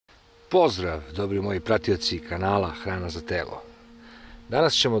Pozdrav, dobri moji pratioci kanala Hrana za telo.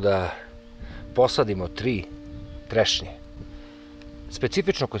 Danas ćemo da posadimo 3 trešnje.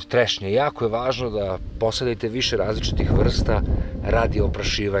 Specifično kod trešnje jako je važno da posadite više različitih vrsta radi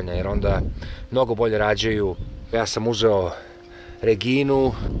oprašivanja, jer onda mnogo bolje rađaju. Ja sam uzeo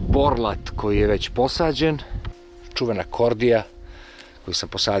Reginu, borlat koji je već posađen, čuvena kordija koju sam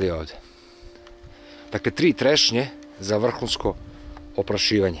posadio ovde. Dakle, 3 trešnje za vrhunsko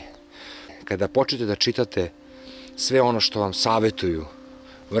oprašivanje. Kada počnete da čitate sve ono što vam savjetuju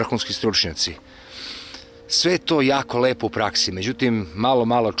vrhunski stručnjaci, sve je to jako lepo u praksi, međutim,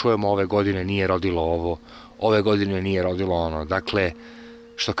 malo čujemo ove godine nije rodilo ovo, ove godine nije rodilo ono. Dakle,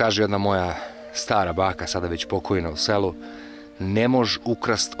 što kaže jedna moja stara baka, sada već pokojna u selu, ne može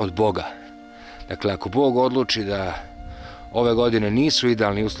ukrast od Boga. Dakle, ako Bog odluči da ove godine nisu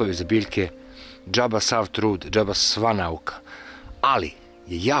idealni uslovi za biljke, džaba sav trud, džaba sva nauka. Ali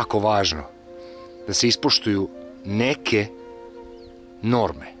je jako važno da se ispoštuju neke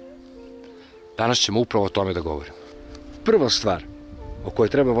norme. Danas ćemo upravo o tome da govorimo. Prva stvar o kojoj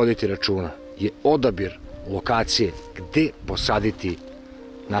treba voditi računa je odabir lokacije gde posaditi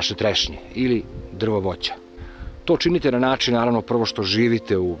naše trešnje ili drvo voća. To činite na način, naravno, prvo što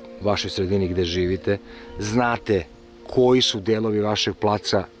živite u vašoj sredini gde živite, znate koji su delovi vašeg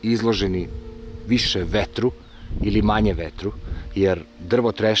placa izloženi više vetru ili manje vetru, jer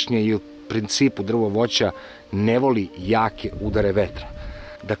drvo trešnje i u principu drvo voća ne voli jake udare vetra.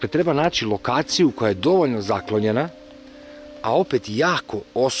 Dakle, treba naći lokaciju koja je dovoljno zaklonjena, a opet jako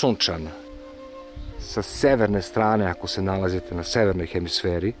osunčana sa severne strane. Ako se nalazite na severnoj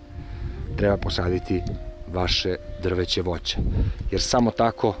hemisferi, treba posaditi vaše drveće voće, jer samo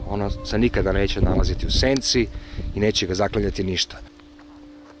tako ono se nikada neće nalaziti u senci i neće ga zaklanjati ništa.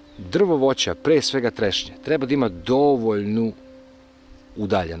 Drvo voća, pre svega trešnje, treba da ima dovoljnu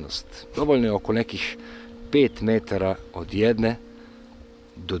udaljenost. Dovoljno je oko nekih 5 metara od jedne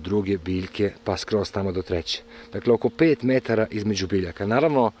do druge biljke, pa skroz tamo do treće. Dakle, oko 5 metara između biljaka.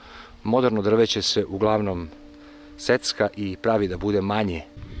 Naravno, moderno drveće se uglavnom secka i pravi da bude manje.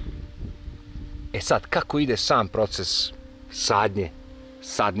 E sad, kako ide sam proces sadnje,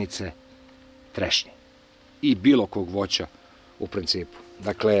 sadnice, trešnje i bilo kog voća u principu?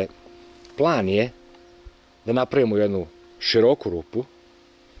 Dakle, plan je da napravimo jednu široku rupu.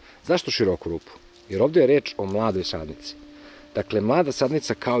 Zašto široku rupu? Jer ovdje je reč o mladoj sadnici. Dakle, mlada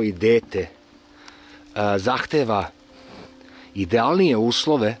sadnica kao i dete zahteva idealnije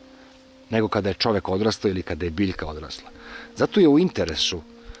uslove nego kada je čovek odrastao ili kada je biljka odrasla. Zato je u interesu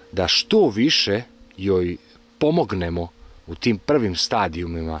da što više joj pomognemo u tim prvim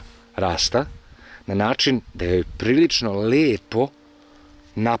stadijumima rasta, na način da joj prilično lepo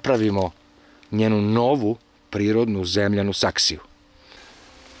napravimo njenu novu prirodnu zemljanu saksiju.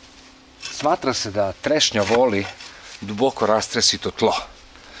 Smatra se da trešnja voli duboko rastresito tlo.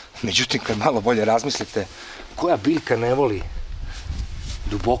 Međutim, kad malo bolje razmislite, koja biljka ne voli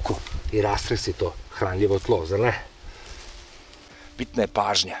duboko i rastresito hranljivo tlo, zar ne? Bitna je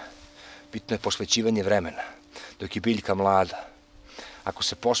pažnja, bitno je posvećivanje vremena, dok je biljka mlada. Ako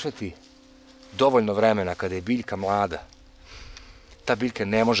se posveti dovoljno vremena kada je biljka mlada, ta biljka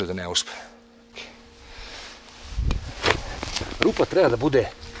ne može da ne uspe. Rupa treba da bude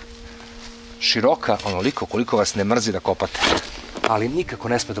široka onoliko koliko vas ne mrzi da kopate, ali nikako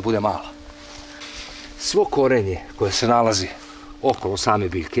ne sme da bude mala. Svo korenje koje se nalazi okolo same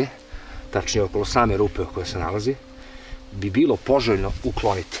biljke, tačnije okolo same rupe koje se nalazi, bi bilo poželjno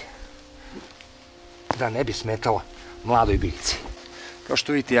ukloniti, da ne bi smetala mladoj biljci. Kao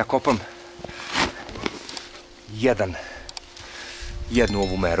što vidite, ja kopam jednu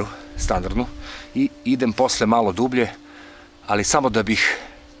ovu meru, standardnu, i idem posle malo dublje, ali samo da bih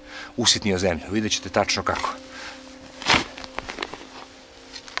usitnio zemlju. Vidjet ćete tačno kako.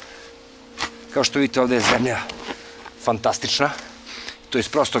 Kao što vidite, ovdje je zemlja fantastična. To je iz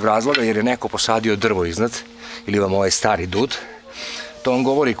prostog razloga jer je neko posadio drvo iznad, ili vam ovaj stari dud. To vam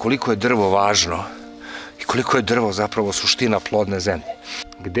govori koliko je drvo važno i koliko je drvo zapravo suština plodne zemlje.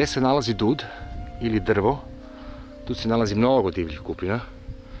 Gde se nalazi dud ili drvo, tu se nalazi mnogo divljih kupina,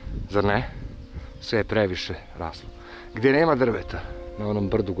 zar ne? Sve je previše raslo. Gde nema drveta, na onom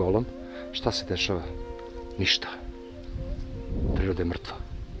brdu golom, šta se dešava? Ništa. Priroda je mrtva.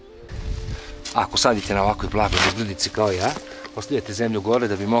 Ako sadite na ovakvoj blagoj izglednici kao ja, ostavljate zemlju gore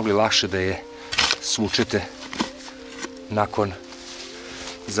da bi mogli lakše da je svučete nakon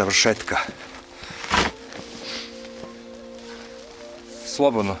završetka.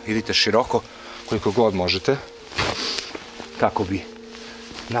 Slobodno idite široko koliko god možete, kako bi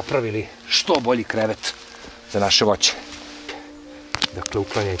napravili što bolji krevet za naše voće. Dakle,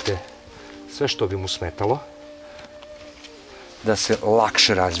 uklanjajte sve što bi mu smetalo da se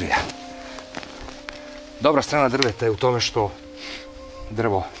lakše razvija. Dobra strana drveta je u tome što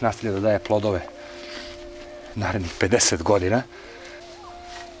drvo nastavlja da daje plodove narednih 50 godina.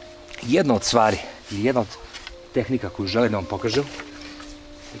 Jedna od stvari i jedna od tehnika koju želim da vam pokažem,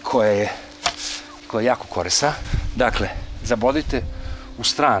 koja je jako korisna. Dakle, zabodite u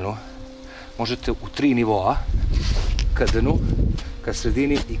stranu, možete u 3 nivoa, ka dnu, ka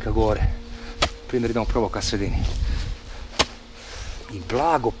sredini i ka gore. Primjer, idemo prvo ka sredini. I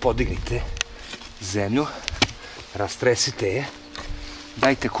blago podignite zemlju, rastresite je,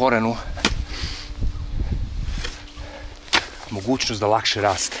 dajte korenu mogućnost da lakše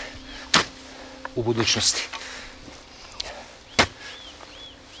raste u budućnosti.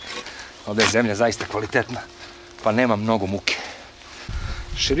 Ovdje je zemlja zaista kvalitetna, pa nema mnogo muke.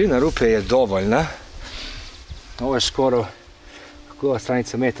 Širina rupe je dovoljna. Ovo je skoro, ako je ova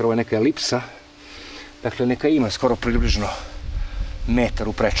stranica metra, ovo je neka elipsa. Dakle, neka ima skoro približno metar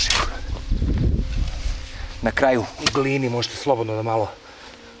u prečniku. Na kraju u glini možete slobodno da malo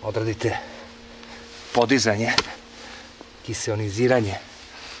odradite podizanje, kiseoniziranje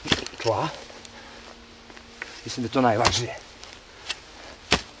tla. Mislim da je to najvažnije.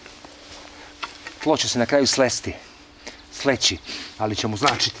 Tlo će se na kraju sleći, ali će mu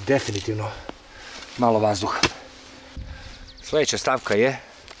značiti definitivno malo vazduha. Sljedeća stavka je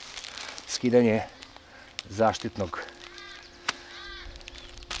skidanje zaštitnog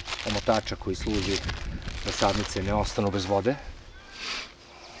omotača koji služi da sadnice ne ostanu bez vode.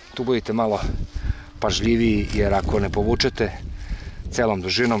 Tu budite malo pažljiviji, jer ako ne povučete celom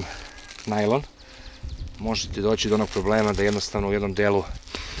dužinom najlon, možete doći do onog problema da jednostavno u jednom delu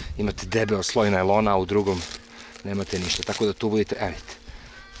imate debeo sloj najlona, a u drugom nemate ništa. Tako da tu budite, evo vidite,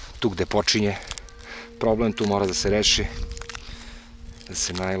 tu gde počinje problem, tu mora da se reši, da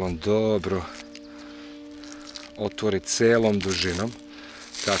se najlon dobro otvori celom dužinom,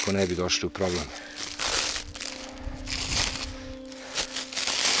 kako ne bi došli u problem.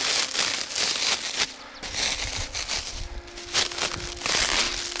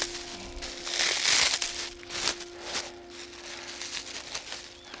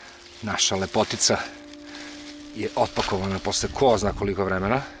 Naša lepotica je otpakovana posle ko zna koliko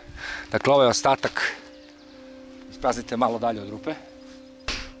vremena. Dakle, ovaj ostatak ispraznite malo dalje od rupe.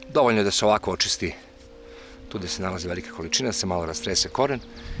 Dovoljno je da se ovako očisti tu gde se nalazi velika količina, da se malo rastrese koren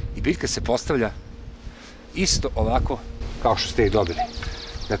i biljka se postavlja isto ovako kao što ste ih dobili.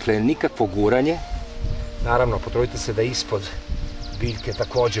 Dakle, nikakvo guranje. Naravno, potrudite se da ispod biljke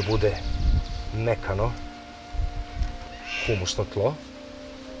takođe bude mekano humusno tlo.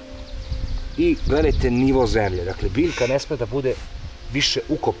 I gledajte nivo zemlje. Dakle, biljka ne sme da bude više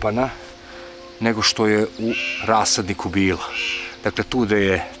ukopana nego što je u rasadniku bila. Dakle, tu gde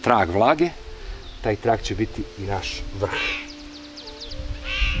je trag vlage, taj trag će biti i naš vrh.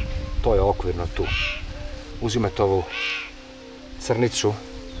 To je okvirno tu. Uzimate ovu crnicu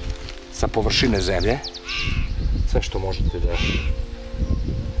sa površine zemlje, sve što možete da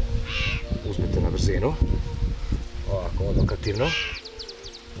uzmete na brzinu, ovako odokativno.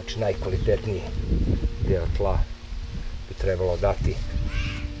 Znači, najkvalitetniji deo tla bi trebalo dati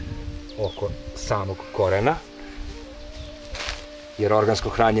oko samog korena, jer organsko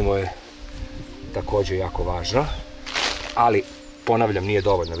hranjivo je takođe jako važno, ali ponavljam, nije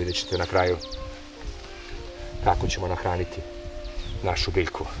dovoljno, vidjet ćete na kraju kako ćemo nahraniti našu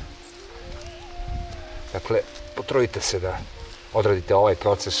biljku. Dakle, potrudite se da odradite ovaj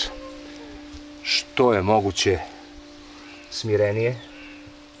proces što je moguće smirenije,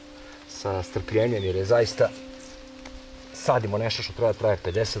 sa strpljenjem, jer je zaista sadimo nešto što treba traje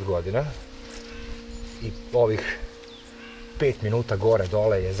 50 godina i ovih 5 minuta gore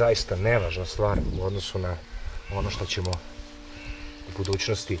dole je zaista nevažna stvar u odnosu na ono što ćemo u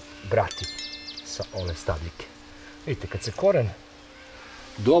budućnosti brati sa ove stabljike. Vidite, kad se koren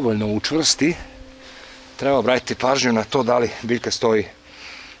dovoljno učvrsti, treba obratiti pažnju na to da li biljka stoji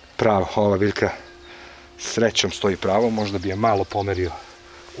pravo. Ova biljka srećom stoji pravo, možda bi je malo pomerio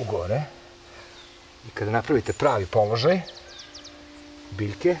u gore. I kada napravite pravi položaj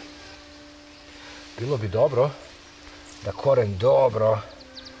biljke, bilo bi dobro da koren dobro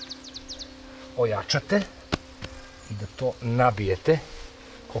ojačate i da to nabijete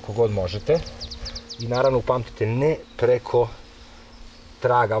koliko god možete. I naravno upamtite, ne preko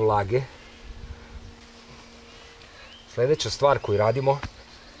traga vlage. Sljedeća stvar koju radimo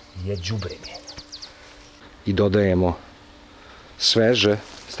je đubrenje. I dodajemo sveže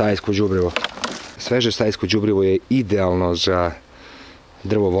stajsko đubrivo. Sveže stajsko đubrivo je idealno za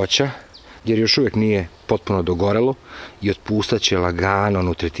drvo voća, jer još uvijek nije potpuno dogorelo i otpustaće lagano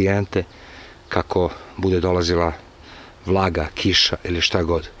nutritijente kako bude dolazila vlaga, kiša ili šta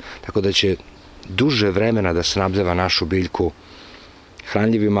god. Tako da će duže vremena da snabdeva našu biljku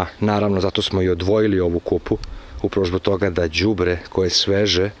hranljivima. Naravno, zato smo i odvojili ovu kupu, upravo zbog toga da đubre koje je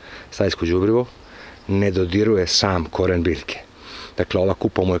sveže, stajsko đubrivo, ne dodiruje sam koren biljke. Dakle, ova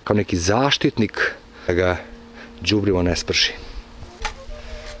kupa mu je kao neki zaštitnik da ga đubrivo ne sprši.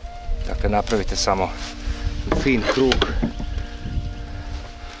 Dakle, napravite samo fin krug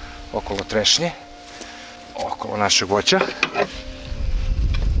okolo trešnje, okolo našeg voća.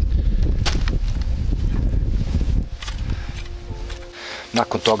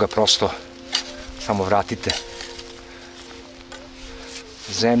 Nakon toga prosto samo vratite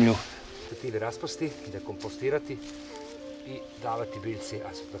zemlju, ili raspasti, dekompostirati i davati biljci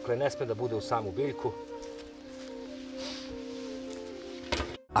azot. Dakle, ne sme da bude u samu biljku.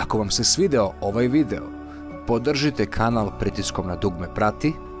 Ako vam se svideo ovaj video, podržite kanal pritiskom na dugme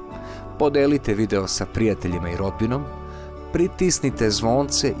prati, podelite video sa prijateljima i rodbinom, pritisnite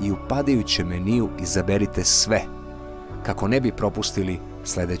zvonce i u padajućem meniju izaberite sve, kako ne bi propustili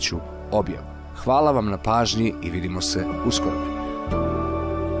sljedeću objavu. Hvala vam na pažnji i vidimo se uskoro.